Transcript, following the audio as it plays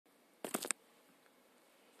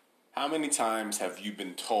How many times have you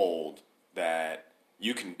been told that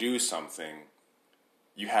you can do something,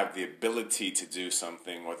 you have the ability to do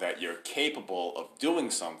something, or that you're capable of doing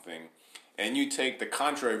something, and you take the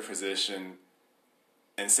contrary position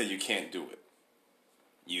and say you can't do it?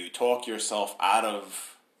 You talk yourself out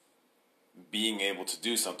of being able to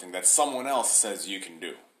do something that someone else says you can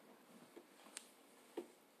do.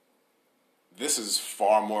 This is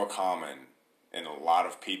far more common in a lot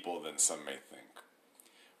of people than some may think.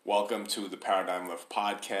 Welcome to the Paradigm Lift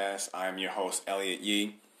Podcast. I am your host, Elliot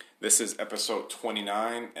Yee. This is episode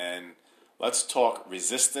 29, and let's talk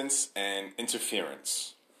resistance and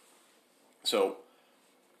interference. So,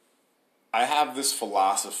 I have this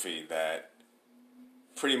philosophy that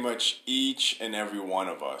pretty much each and every one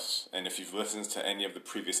of us, and if you've listened to any of the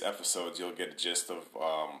previous episodes, you'll get a gist of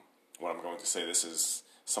what I'm going to say. This is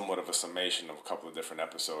somewhat of a summation of a couple of different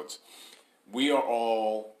episodes. We are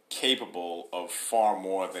all capable of far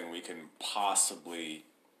more than we can possibly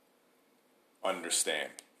understand.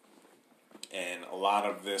 And a lot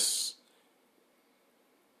of this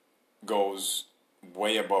goes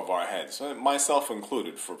way above our heads, myself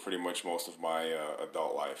included, for pretty much most of my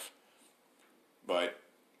adult life. But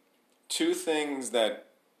two things that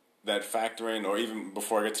factor in, or even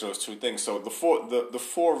before I get to those two things, so the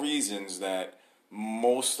four reasons that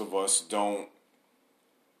most of us don't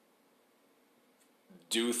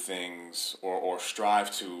do things or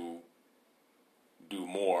strive to do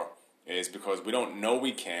more is because we don't know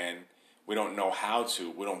we can, we don't know how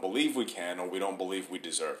to, we don't believe we can, or we don't believe we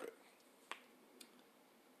deserve it.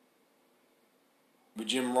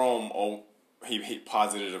 Jim Rohn, he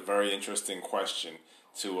posited a very interesting question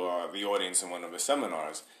to the audience in one of his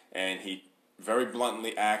seminars, and he very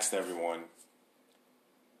bluntly asked everyone,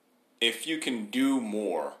 if you can do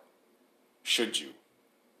more, should you?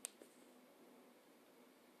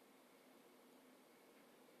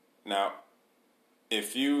 Now,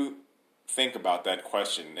 if you think about that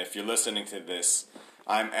question, if you're listening to this,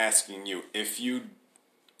 I'm asking you, if you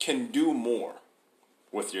can do more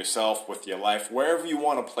with yourself, with your life, wherever you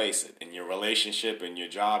want to place it, in your relationship, in your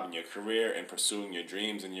job, in your career, in pursuing your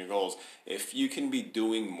dreams and your goals, if you can be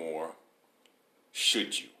doing more,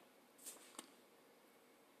 should you?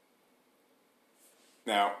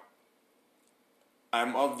 Now,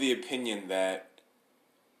 I'm of the opinion that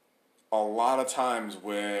a lot of times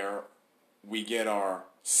where we get our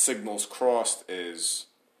signals crossed is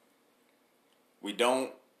we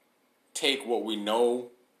don't take what we know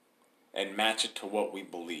and match it to what we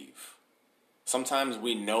believe. Sometimes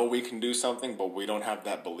we know we can do something, but we don't have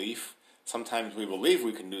that belief. Sometimes we believe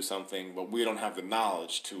we can do something, but we don't have the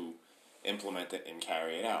knowledge to implement it and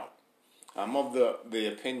carry it out. I'm of the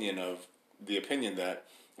opinion that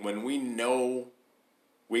when we know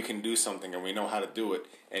we can do something and we know how to do it,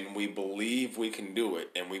 and we believe we can do it,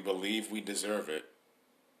 and we believe we deserve it,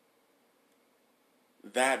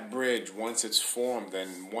 that bridge, once it's formed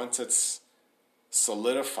and once it's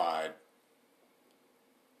solidified,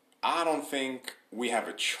 I don't think we have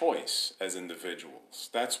a choice as individuals.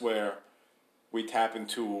 That's where we tap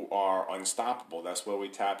into our unstoppable. That's where we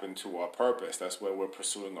tap into our purpose. That's where we're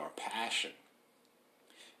pursuing our passion.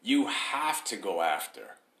 You have to go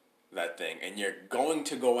after that thing, and you're going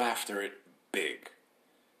to go after it big.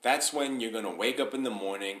 That's when you're going to wake up in the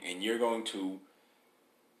morning and you're going to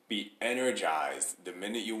be energized the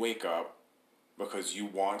minute you wake up because you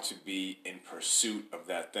want to be in pursuit of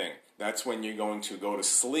that thing. That's when you're going to go to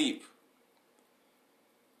sleep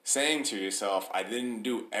saying to yourself, I didn't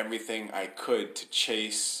do everything I could to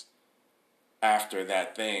chase after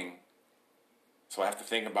that thing, so I have to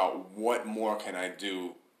think about what more can I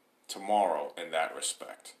do tomorrow in that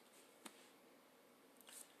respect.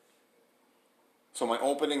 So my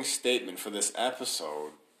opening statement for this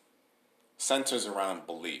episode centers around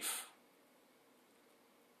belief.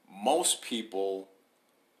 Most people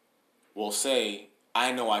will say,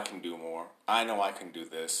 I know I can do more. I know I can do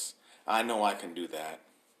this. I know I can do that.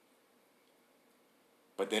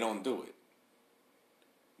 But they don't do it.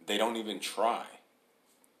 They don't even try.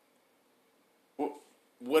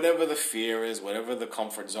 Whatever the fear is, whatever the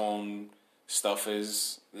comfort zone stuff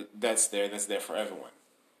is, that's there for everyone.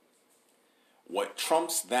 What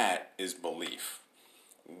trumps that is belief.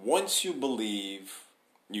 Once you believe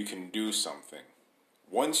you can do something,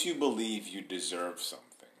 once you believe you deserve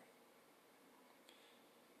something,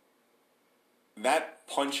 that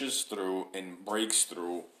punches through and breaks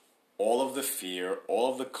through all of the fear,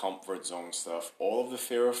 all of the comfort zone stuff, all of the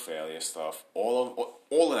fear of failure stuff, all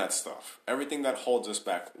of that stuff, everything that holds us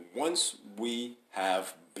back. Once we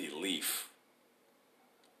have belief,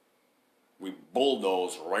 we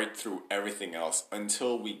bulldoze right through everything else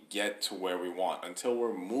until we get to where we want, until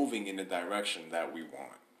we're moving in the direction that we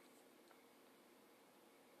want.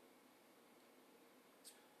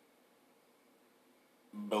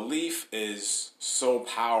 Belief is so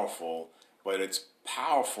powerful, but it's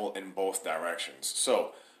powerful in both directions.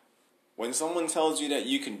 So, when someone tells you that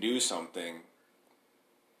you can do something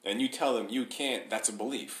and you tell them you can't, that's a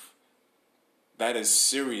belief. That is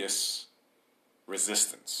serious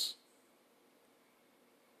resistance.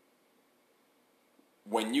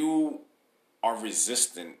 When you are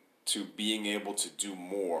resistant to being able to do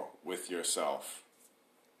more with yourself,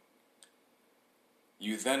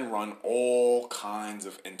 you then run all kinds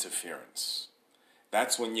of interference.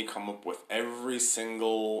 That's when you come up with every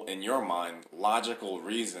single, in your mind, logical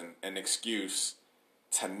reason and excuse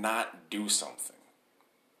to not do something.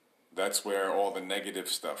 That's where all the negative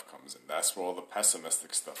stuff comes in. That's where all the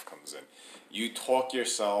pessimistic stuff comes in. You talk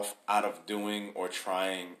yourself out of doing or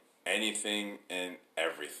trying anything and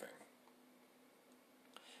everything.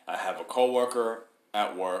 I have a coworker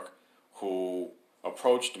at work who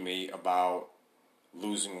approached me about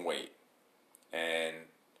losing weight. And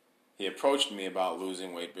he approached me about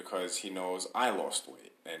losing weight because he knows I lost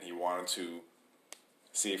weight. And he wanted to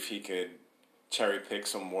see if he could cherry pick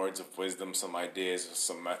some words of wisdom, some ideas,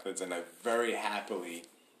 some methods. And I very happily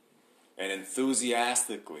and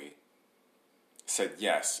enthusiastically said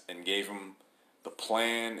yes and gave him the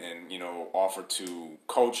plan and, offered to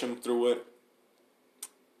coach him through it.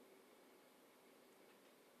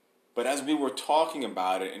 But as we were talking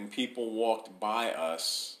about it and people walked by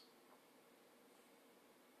us,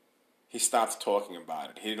 he stopped talking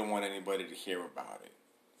about it. He didn't want anybody to hear about it.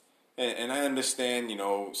 And I understand,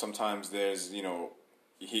 sometimes there's,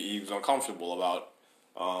 he was uncomfortable about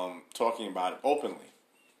talking about it openly.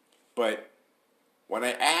 But when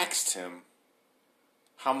I asked him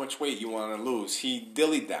how much weight you want to lose, he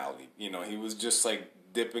dilly-dallied. He was just like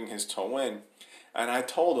dipping his toe in. And I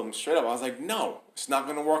told him straight up, I was like, no, it's not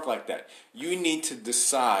going to work like that. You need to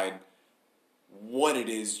decide what it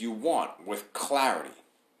is you want with clarity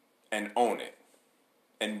and own it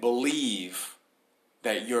and believe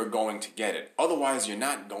that you're going to get it. Otherwise, you're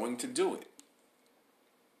not going to do it.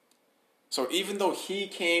 So even though he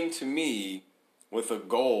came to me with a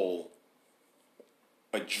goal,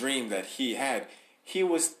 a dream that he had, he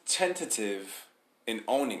was tentative in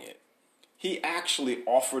owning it. He actually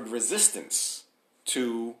offered resistance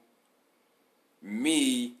to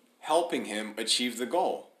me helping him achieve the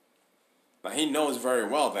goal. Now he knows very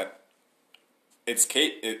well that it's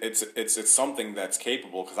something that's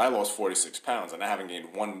capable, because I lost 46 pounds and I haven't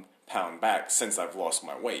gained 1 pound back since I've lost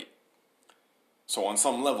my weight. So on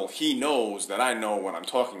some level, he knows that I know what I'm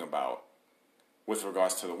talking about with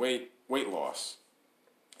regards to the weight loss.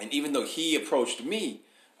 And even though he approached me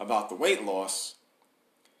about the weight loss,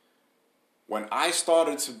 when I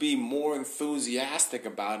started to be more enthusiastic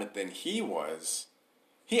about it than he was,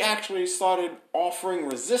 he actually started offering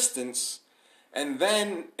resistance, and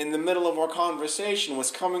then in the middle of our conversation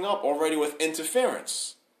was coming up already with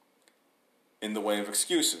interference in the way of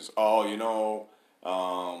excuses.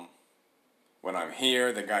 When I'm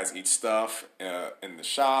here, the guys eat stuff in the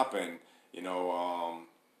shop, and it's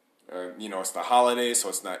the holidays, so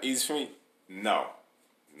it's not easy for me. No.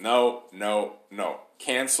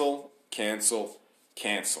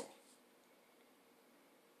 Cancel.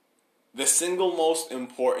 The single most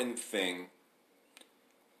important thing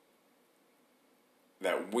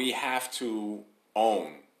that we have to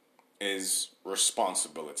own is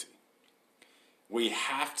responsibility. We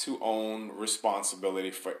have to own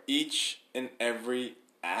responsibility for each and every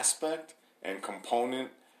aspect and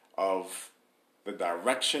component of the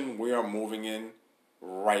direction we are moving in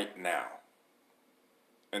right now.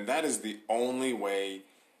 And that is the only way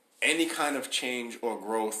any kind of change or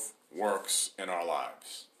growth works in our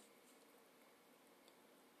lives.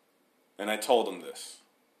 And I told him this.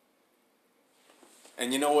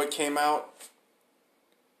 And you know what came out?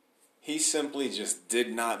 He simply just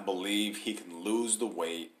did not believe he can lose the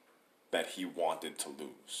weight that he wanted to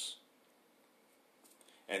lose.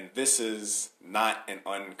 And this is not an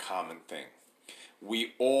uncommon thing.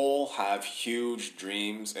 We all have huge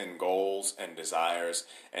dreams and goals and desires,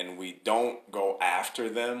 and we don't go after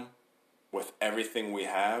them with everything we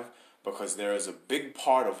have because there is a big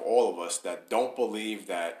part of all of us that don't believe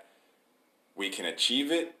that we can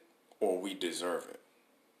achieve it or we deserve it.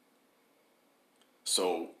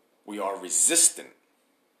 So we are resistant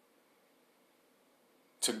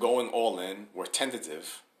to going all in. We're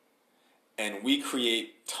tentative, and we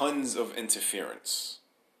create tons of interference.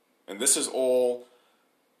 And this is all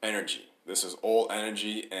energy. This is all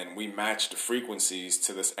energy, and we match the frequencies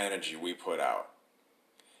to this energy we put out.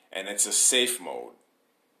 And it's a safe mode.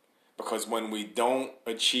 Because when we don't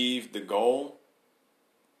achieve the goal,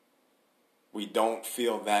 we don't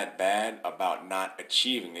feel that bad about not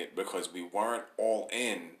achieving it because we weren't all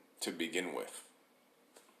in to begin with.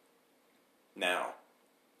 Now,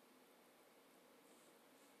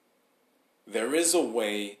 there is a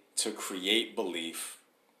way to create belief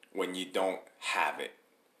when you don't have it.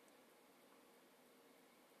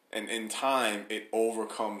 And in time, it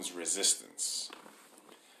overcomes resistance.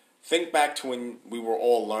 Think back to when we were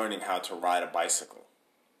all learning how to ride a bicycle,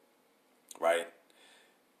 right?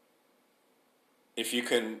 If you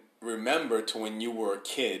can remember to when you were a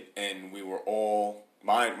kid and we were all,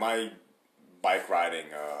 my bike riding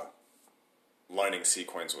learning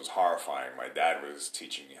sequence was horrifying. My dad was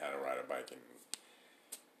teaching me how to ride a bike, and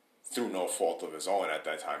through no fault of his own at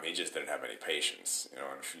that time, he just didn't have any patience. And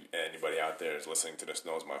if anybody out there is listening to this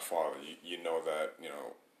knows my father, you know that,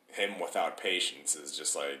 him without patience is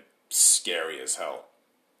just like scary as hell.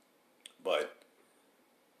 But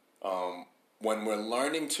when we're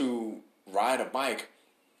learning to ride a bike,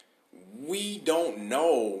 we don't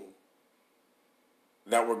know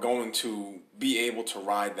that we're going to be able to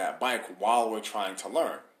ride that bike while we're trying to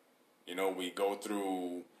learn. We go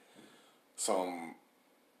through some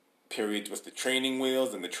periods with the training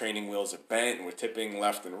wheels, and the training wheels are bent, and we're tipping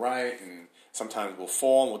left and right, and sometimes we'll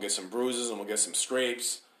fall, and we'll get some bruises, and we'll get some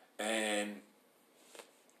scrapes, and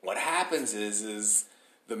what happens is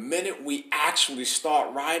the minute we actually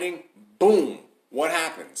start riding, boom, what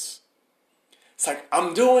happens? It's like,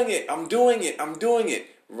 I'm doing it.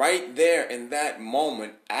 Right there in that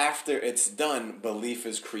moment, after it's done, belief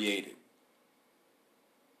is created.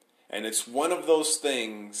 And it's one of those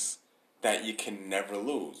things that you can never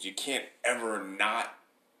lose. You can't ever not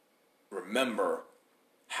remember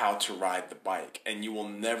how to ride the bike. And you will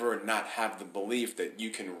never not have the belief that you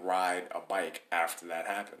can ride a bike after that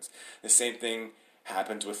happens. The same thing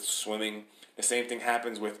happens with swimming. The same thing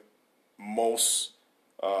happens with most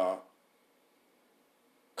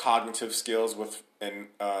cognitive skills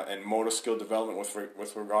and motor skill development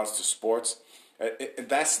with regards to sports.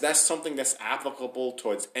 That's something that's applicable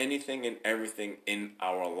towards anything and everything in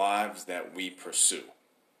our lives that we pursue.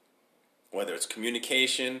 Whether it's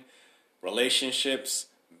communication, relationships,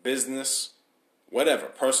 business, whatever,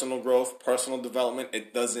 personal growth, personal development,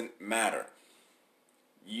 it doesn't matter.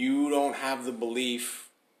 You don't have the belief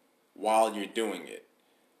while you're doing it.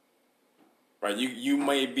 Right? You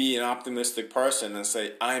may be an optimistic person and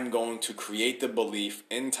say, I'm going to create the belief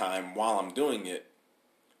in time while I'm doing it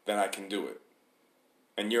that I can do it.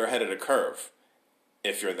 And you're ahead of the curve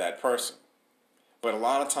if you're that person. But a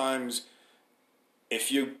lot of times,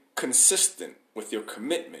 if you're consistent with your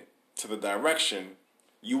commitment to the direction,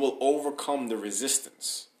 you will overcome the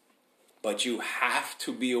resistance. But you have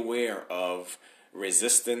to be aware of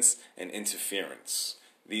resistance and interference.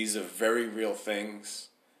 These are very real things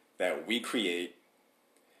that we create,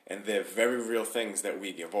 and they're very real things that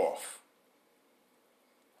we give off.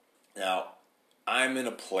 Now, I'm in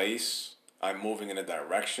a place, I'm moving in a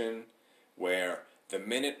direction where the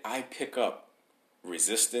minute I pick up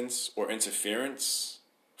resistance or interference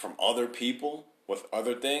from other people with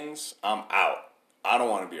other things, I'm out. I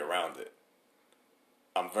don't want to be around it.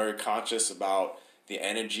 I'm very conscious about the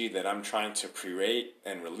energy that I'm trying to create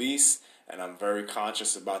and release, and I'm very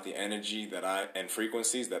conscious about the energy and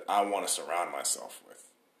frequencies that I want to surround myself with.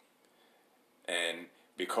 And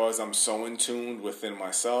because I'm so in tune within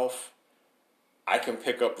myself, I can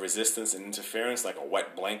pick up resistance and interference like a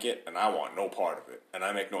wet blanket, and I want no part of it. And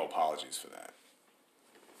I make no apologies for that.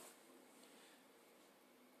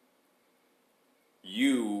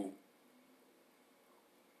 You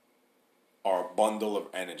are a bundle of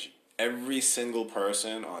energy. Every single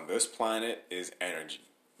person on this planet is energy.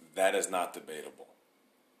 That is not debatable.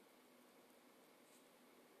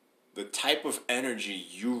 The type of energy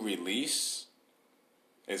you release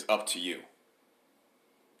is up to you.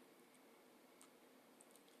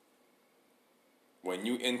 When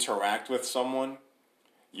you interact with someone,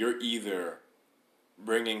 you're either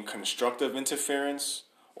bringing constructive interference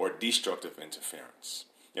or destructive interference.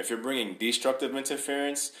 If you're bringing destructive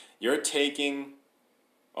interference, you're taking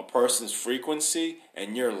a person's frequency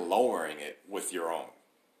and you're lowering it with your own.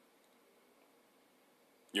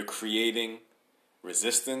 You're creating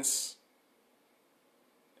resistance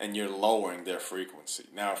and you're lowering their frequency.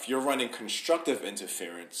 Now, if you're running constructive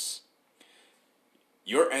interference,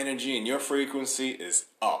 your energy and your frequency is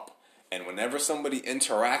up. And whenever somebody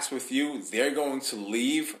interacts with you, they're going to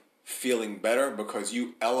leave feeling better because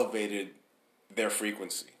you elevated their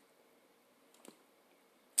frequency.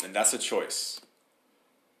 And that's a choice.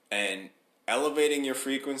 And elevating your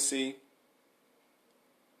frequency,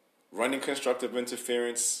 running constructive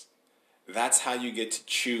interference, that's how you get to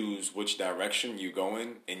choose which direction you go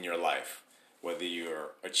in your life. Whether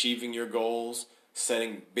you're achieving your goals,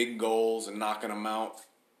 setting big goals and knocking them out,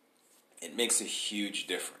 it makes a huge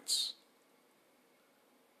difference.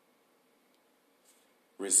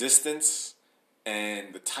 Resistance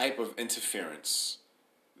and the type of interference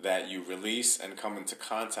that you release and come into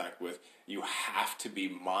contact with, you have to be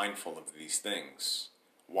mindful of these things.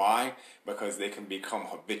 Why? Because they can become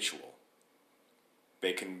habitual.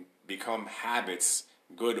 They can become habits,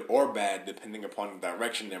 good or bad, depending upon the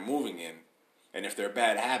direction they're moving in. And if they're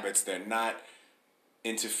bad habits, they're not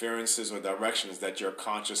interferences or directions that you're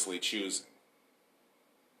consciously choosing.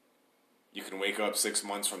 You can wake up 6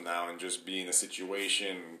 months from now and just be in a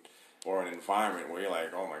situation or an environment where you're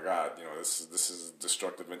like, oh my God, this is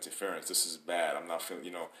destructive interference. This is bad. I'm not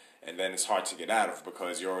feeling, and then it's hard to get out of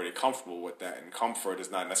because you're already comfortable with that, and comfort is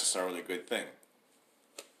not necessarily a good thing.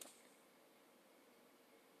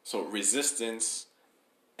 So resistance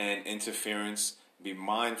and interference, be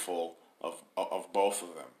mindful of both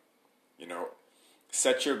of them.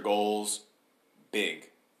 Set your goals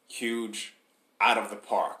big, huge, out of the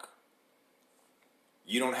park.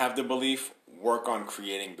 You don't have the belief, work on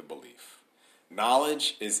creating the belief.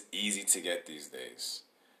 Knowledge is easy to get these days.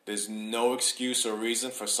 There's no excuse or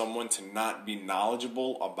reason for someone to not be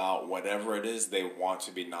knowledgeable about whatever it is they want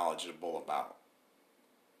to be knowledgeable about.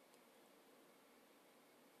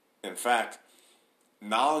 In fact,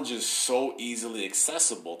 knowledge is so easily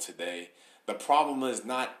accessible today. The problem is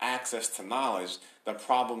not access to knowledge. The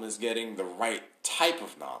problem is getting the right type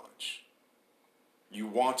of knowledge. You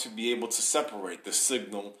want to be able to separate the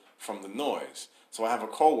signal from the noise. So I have a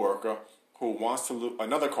coworker who wants to lose,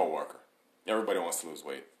 another coworker. Everybody wants to lose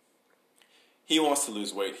weight. He wants to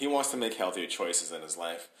lose weight. He wants to make healthier choices in his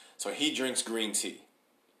life. So he drinks green tea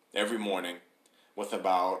every morning with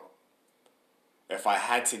about, if I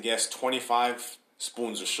had to guess, 25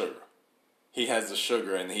 spoons of sugar. He has the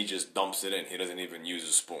sugar and he just dumps it in. He doesn't even use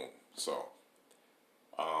a spoon. So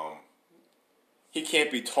he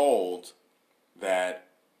can't be told that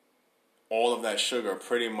all of that sugar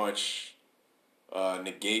pretty much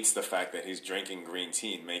negates the fact that he's drinking green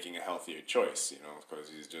tea and making a healthier choice, because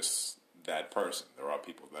he's just that person. There are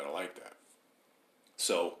people that are like that.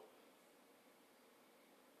 So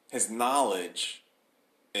his knowledge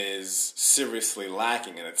is seriously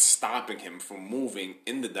lacking, and it's stopping him from moving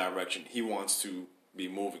in the direction he wants to be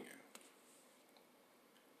moving in.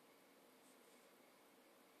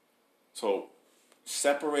 So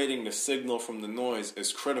separating the signal from the noise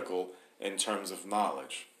is critical in terms of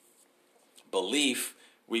knowledge. Belief,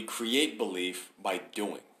 we create belief by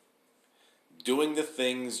doing. Doing the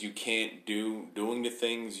things you can't do, doing the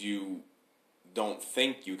things you don't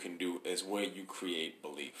think you can do is where you create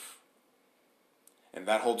belief. And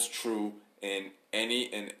that holds true in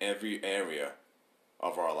any and every area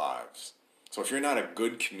of our lives. So if you're not a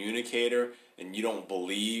good communicator and you don't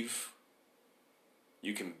believe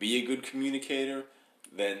you can be a good communicator,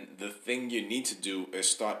 then the thing you need to do is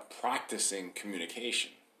start practicing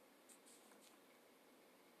communication.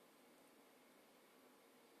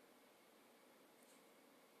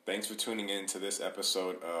 Thanks for tuning in to this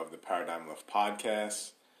episode of the Paradigm Lift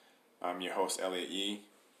Podcast. I'm your host, Elliot Yee.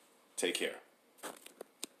 Take care.